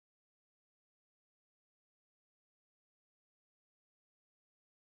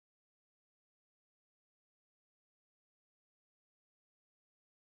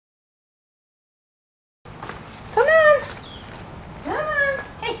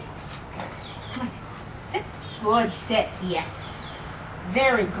Good sit. Yes.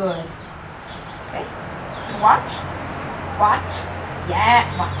 Very good. Okay. Watch. Watch.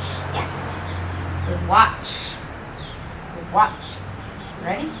 Yeah. Watch. Yes. Good watch. Good watch.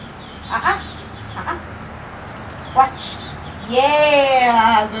 Ready? Watch.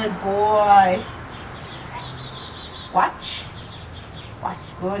 Yeah. Good boy. Watch. Watch.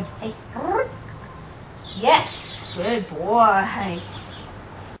 Good. Hey. Yes. Good boy.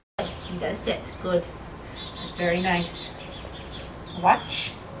 You gotta sit. Good. That's very nice.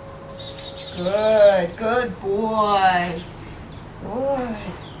 Watch. Good. Good boy. Good.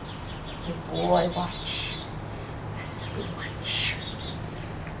 Good boy. Watch. That's good watch.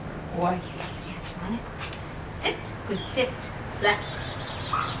 Good boy. Yeah, on it. Sit. Good sit. Plats.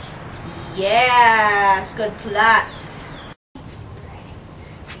 Yes. Good plats.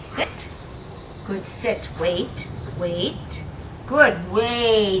 Sit. Good sit. Wait. Wait. Good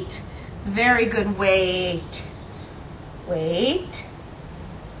wait. Very good wait. Wait.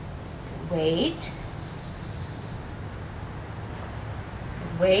 Wait.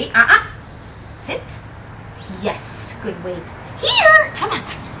 Wait. Sit. Yes. Good wait. Here. Come on.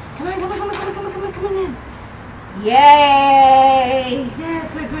 Come on. Come on. Come on. Come on. Come on. Come on. Come on in. Yay.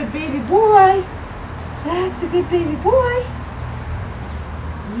 That's a good baby boy. That's a good baby boy.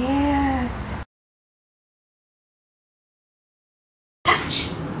 Yes. Touch.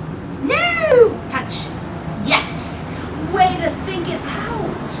 No. Touch. Yes. Way to think it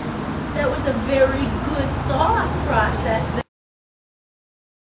out. That was a very good thought process.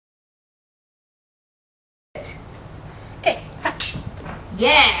 Okay, touch.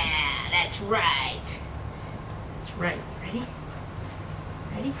 Yeah, that's right. That's right. Ready?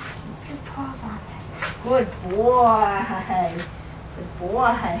 Ready? Keep your paws on it. Good boy. Good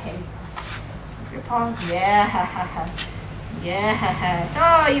boy. Keep your paws. Yes. Yes.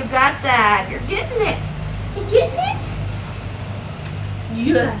 Oh, you got that. You're getting it. You getting it?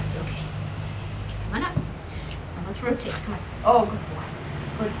 Yes. Okay. Come on up. Now let's rotate. Come on. Oh, good boy.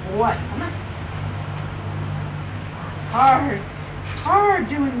 Good boy. Come on. Hard. Hard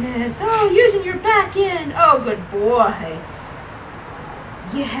doing this. Oh, using your back end. Oh, good boy.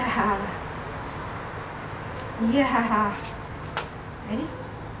 Yeah. Yeah. Ready?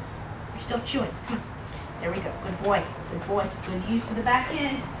 You're still chewing. Come on. There we go. Good boy. Good boy. Good use of the back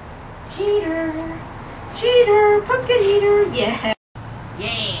end. Cheater. Cheater. Pumpkin eater. Yeah.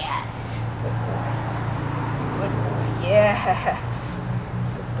 Yes. Good boy. Good boy. Yes.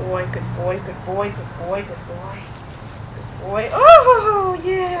 Good boy. Good boy. Good boy. Good boy. Good boy. Good boy. Oh,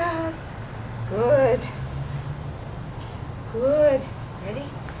 yeah. Good. Good. Ready?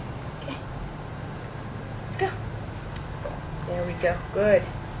 Okay. Let's go. There we go. Good.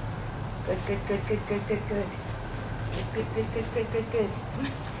 Good, good, good, good, good, good, good. Good, good, good, good, good, good, good. Come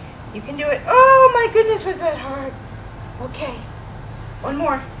on. You can do it. Oh my goodness, was that hard? Okay. One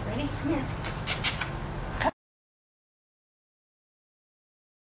more. Ready? Come here.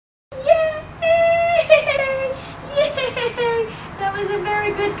 Yay! Yay! That was a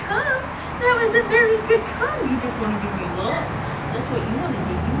very good come. That was a very good come. You just want to give me love. That's what you want to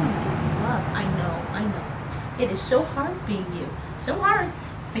do. You want to give me love. I know. I know. It is so hard being you. So hard.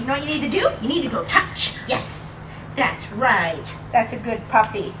 But you know what you need to do? You need to go touch. Yes. That's right. That's a good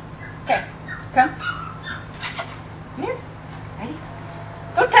puppy. Okay. Come. Come here. Ready?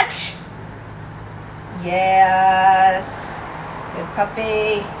 Go touch. Yes. Good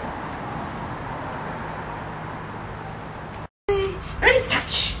puppy. Ready?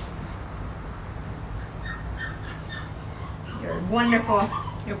 Touch. Yes. You're wonderful.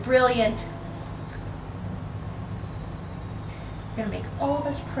 You're brilliant. You're going to make all of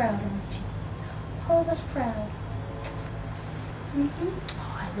us proud, aren't you? All of us proud. Oh,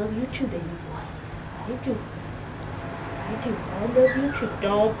 I love you too, baby boy. I do. I do. I love you too.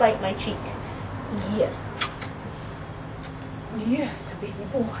 Don't bite my cheek. Yes. Yes, baby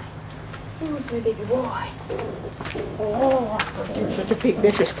boy. Who's my baby boy? Oh, you're such a big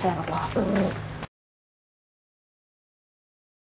vicious cat.